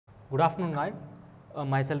Good afternoon, guys.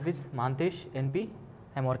 Myself is Mantesh NP.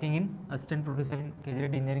 I am working in Assistant Professor in KG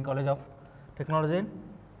Reddy Engineering College of Technology,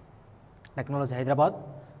 Hyderabad.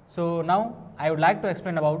 So now I would like to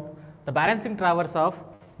explain about the balancing traverse of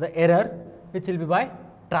the error, which will be by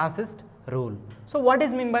transist rule. So what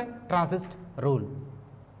is mean by transist rule?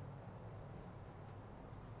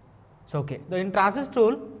 So okay, in transist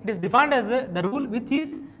rule, it is defined as the rule which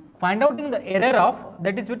is find out the error of,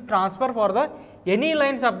 that is with transfer for the any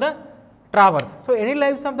lines of the traverse. So any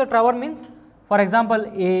lines of the traverse means, for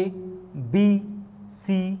example, A, B,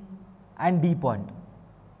 C and D point.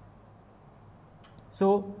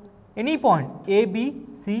 So any point A, B,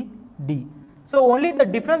 C, D. So only the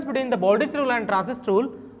difference between the Bowlditch rule and transist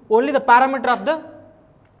rule, only the parameter of the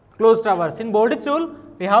closed traverse. In Bowlditch rule,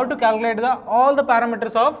 we have to calculate all the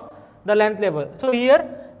parameters of the length level. So here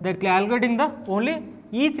they are calculating the only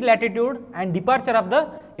each latitude and departure of the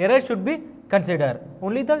error should be considered,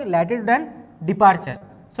 only the latitude and departure.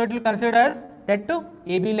 So it will consider as that to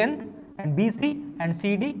AB length and BC and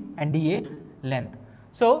CD and DA length.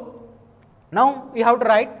 So now we have to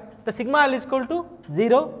write the sigma L is equal to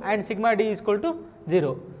 0 and sigma D is equal to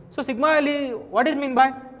 0. So sigma L, what is mean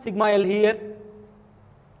by sigma L here?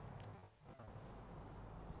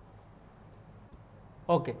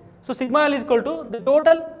 Okay. So sigma L is equal to the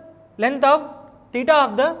total length of theta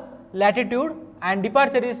of the latitude and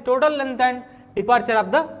departure is total length and departure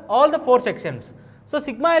of the all the 4 sections. So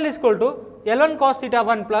sigma L is equal to L1 cos theta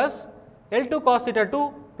 1 plus L2 cos theta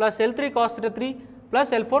 2 plus L3 cos theta 3 plus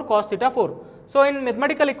L4 cos theta 4. So in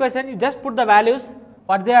mathematical equation, you just put the values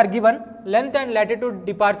what they are given, length and latitude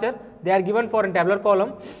departure they are given for in tabular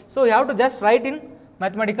column. So you have to just write in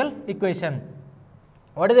mathematical equation.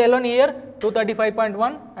 What is L1 here?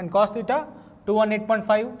 235.1 and cos theta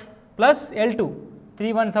 218.5 plus L2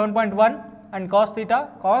 317.1 and cos theta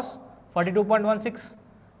cos 42.16.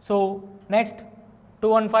 So next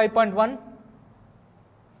 215.1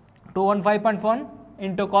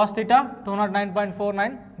 into cos theta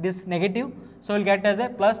 209.49, this negative. So we will get as a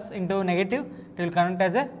plus into negative, it will convert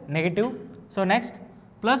as a negative. So next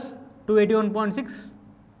plus 281.6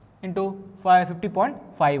 into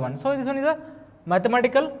 50.51. So this one is a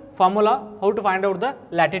mathematical formula how to find out the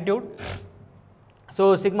latitude.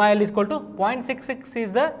 So sigma L is equal to 0.66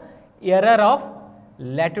 is the error of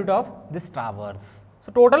latitude of this traverse.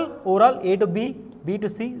 So total overall A to B, B to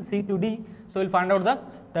C, C to D. So we will find out the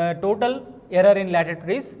total error in latitude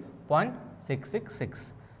is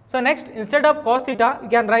 0.666. So next, instead of cos theta, you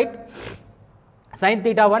can write sin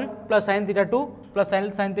theta 1 plus sin theta 2 plus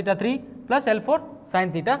L sin theta 3 plus L4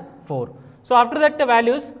 sin theta 4. So after that the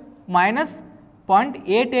values minus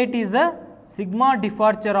 0.88 is the sigma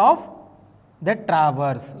departure of the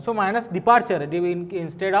traverse. So minus departure,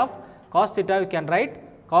 instead of cos theta you can write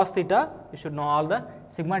cos theta, you should know all the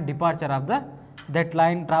sigma departure of the that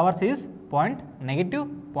line traverse is negative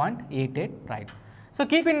 0.88, right. So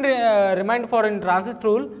keep in remind for in transist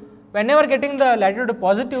rule, whenever getting the latitude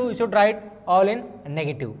positive, you should write all in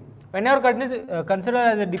negative. Whenever consider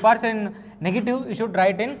as a departure in negative, you should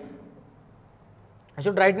write in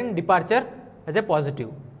departure as a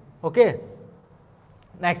positive. Okay.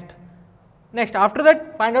 Next after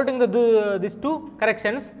that, find out in these two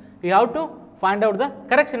corrections, we have to find out the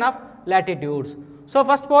correction of latitudes. So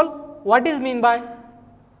first of all, what is mean by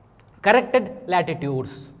corrected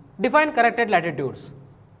latitudes? Define corrected latitudes.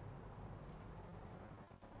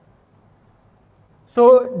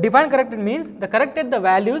 So define corrected means the corrected the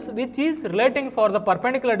values which is relating for the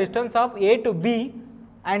perpendicular distance of A to B,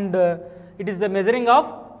 and it is the measuring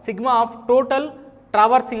of sigma of total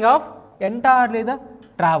traversing of entirely the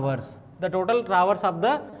traverse. The total traverse of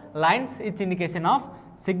the lines is indication of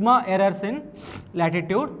sigma errors in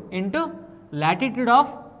latitude into latitude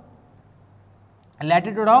of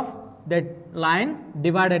that line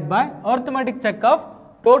divided by arithmetic check of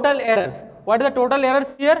total errors. What is the total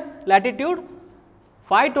errors here? Latitude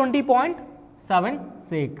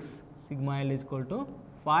 520.76, sigma L is equal to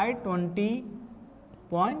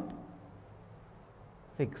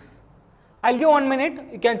 520.6. I will give 1 minute,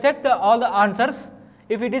 you can check all the answers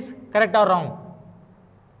if it is correct or wrong.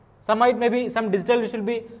 Some might maybe some digital will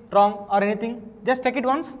be wrong or anything, just check it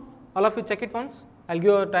once, all of you check it once, I will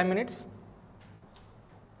give you 10 minutes.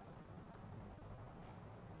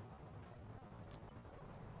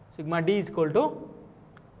 Sigma D is equal to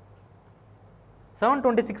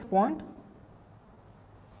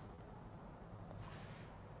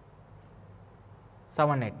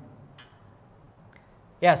 726.78.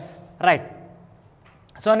 Yes, right.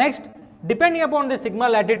 So next, depending upon the sigma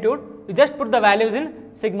latitude, you just put the values in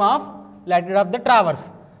sigma of latitude of the traverse.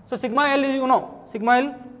 So sigma L, you know, sigma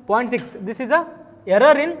L 0.6, this is a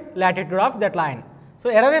error in latitude of that line. So,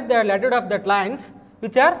 error in the latitude of that lines,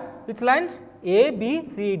 which lines? A, B,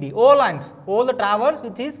 C, D, all lines, all the traverse,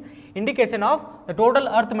 which is indication of the total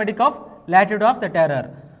arithmetic of latitude of that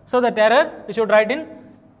error. So, that error we should write in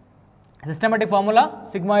systematic formula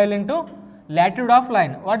sigma L into latitude of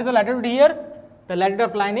line. What is the latitude here? The latitude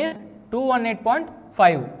of line is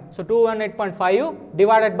 218.5. So, 218.5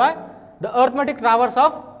 divided by the arithmetic traverse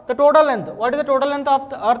of the total length. What is the total length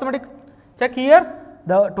of the arithmetic? Check here,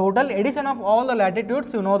 the total addition of all the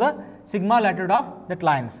latitudes, you know the sigma latitude of that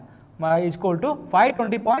lines is equal to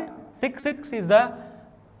 520.66 is the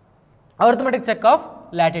arithmetic check of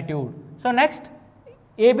latitude. So, next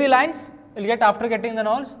AB lines will get after getting the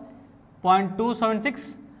nulls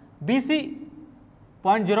 0.276, BC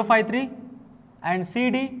 0.053 and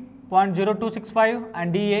CD 0.0265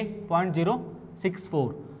 and DA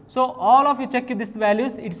 0.064. So, all of you check these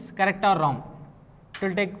values, it is correct or wrong. It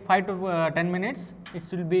will take 5 to 10 minutes, it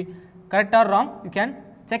will be correct or wrong, you can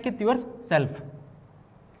check it yourself.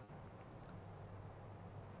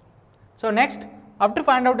 So, next after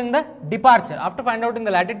find out in the departure, after find out in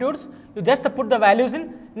the latitudes, you just put the values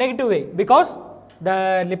in negative way, because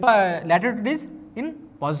the latitude is in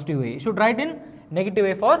positive way. You should write in negative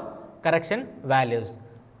way for correction values,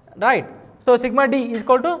 right. So, sigma D is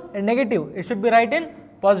equal to a negative, it should be write in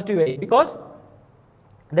positive way, because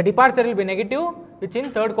the departure will be negative, which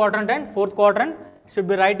in third quadrant and fourth quadrant should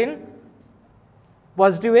be write in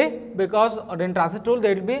positive way, because in transit rule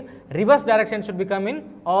there will be reverse direction should become in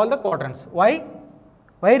all the quadrants. Why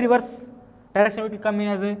reverse direction will come in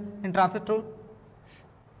as a in transit rule?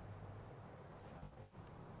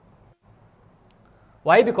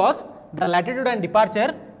 Why? Because the latitude and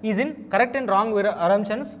departure is in correct and wrong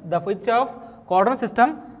assumptions, the which of quadrant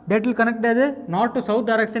system that will connect as a north to south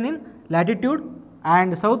direction in latitude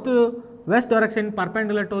and south to west direction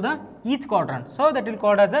perpendicular to the each quadrant. So, that will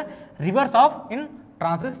called as a reverse of in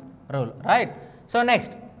transit rule, right. So,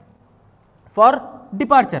 next for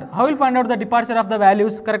departure, how will find out the departure of the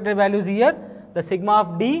values, corrected values here? The sigma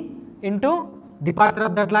of D into departure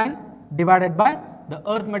of that line divided by the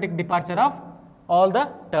arithmetic departure of all the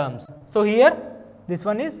terms. So, here this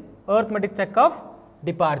one is arithmetic check of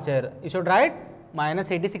departure, you should write minus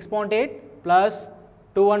 86.8 plus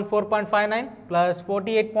 214.59 plus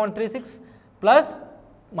 48.36 plus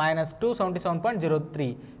minus 277.03,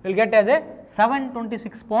 you will get as a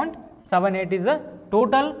 726.78 is the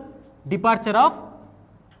total departure of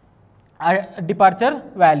departure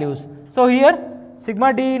values. So, here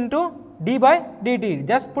sigma D into D by dt,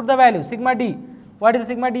 just put the value sigma D. What is the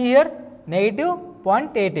sigma D here? Negative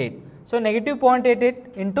 0.88. So, negative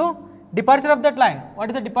 0.88 into departure of that line. What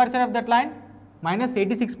is the departure of that line? Minus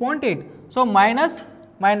 86.8. So, minus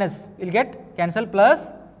will get cancel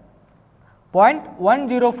plus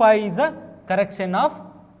 0.105 is the correction of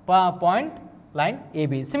point line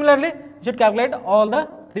AB. Similarly, you should calculate all the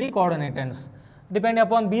three coordinates depending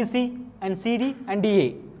upon BC and CD and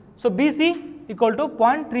DA. So, BC equal to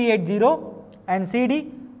 0.380 and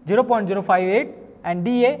CD 0.058 and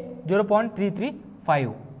DA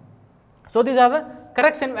 0.335. So, these are the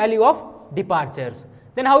correction value of departures.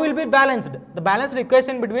 Then how will be balanced? The balanced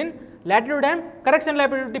equation between latitude and correction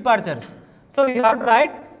latitude departures. So, you have to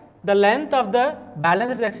write the length of the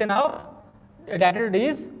balanced section of latitude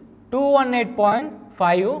is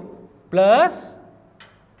 218.5 plus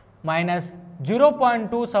minus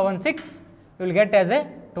 0.276, you will get as a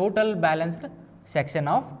total balanced section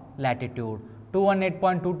of latitude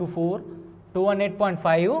 218.224,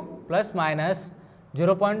 218.5 plus minus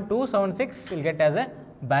 0.276 will get as a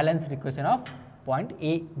balanced equation of point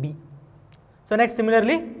A, B. So, next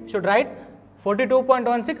similarly should write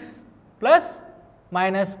 42.16 plus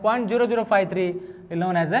minus 0.0053 will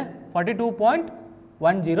known as a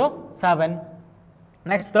 42.107.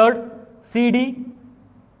 Next third CD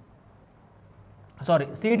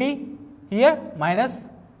here minus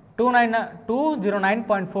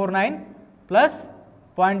 209.49 plus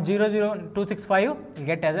 0.00265 will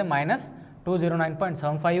get as a minus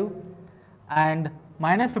 209.75 and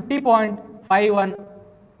minus 50.51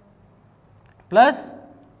 plus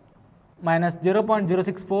minus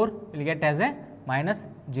 0.064 will get as a minus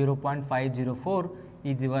 0.504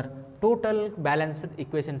 is your total balanced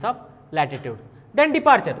equations of latitude. Then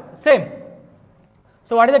departure same.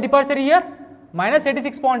 So, what is the departure here? Minus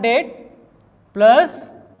 86.8 plus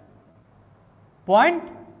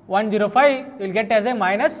 0.105 will get as a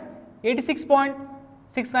minus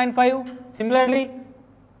 86.695. Similarly,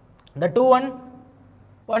 the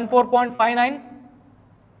 214.59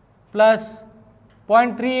 plus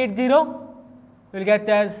 0.380 will get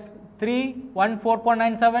as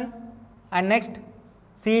 314.97 and next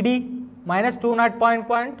CD minus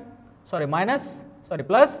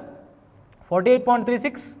plus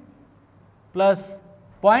 48.36 plus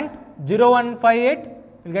 0.0158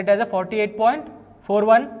 will get as a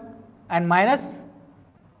 48.41 and minus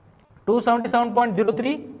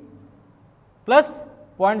 277.03 plus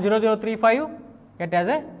 0.0035 get as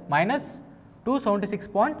a minus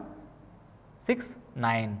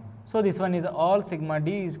 276.69. So, this one is all sigma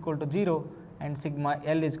d is equal to 0 and sigma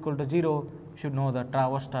L is equal to 0. You should know the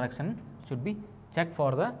transverse direction should be checked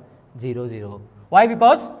for the 0 0. Why?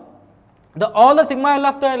 Because all the sigma L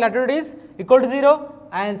of the latitude is equal to 0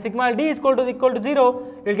 and sigma L d is equal to 0,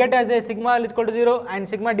 you will get as a sigma L is equal to 0 and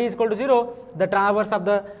sigma d is equal to 0, the transverse of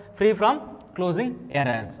the free from closing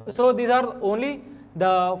errors. So, these are only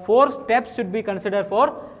the 4 steps should be considered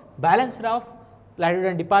for balance of latitude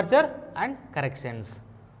and departure and corrections.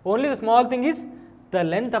 Only the small thing is the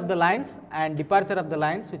length of the lines and departure of the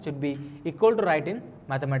lines, which should be equal to write in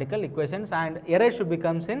mathematical equations, and error should be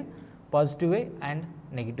comes in positive way and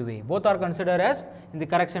negative way. Both are considered as in the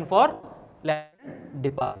correction for latitude and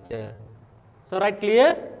departure. So, right,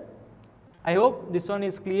 clear? I hope this one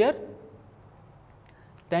is clear.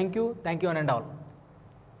 Thank you one and all.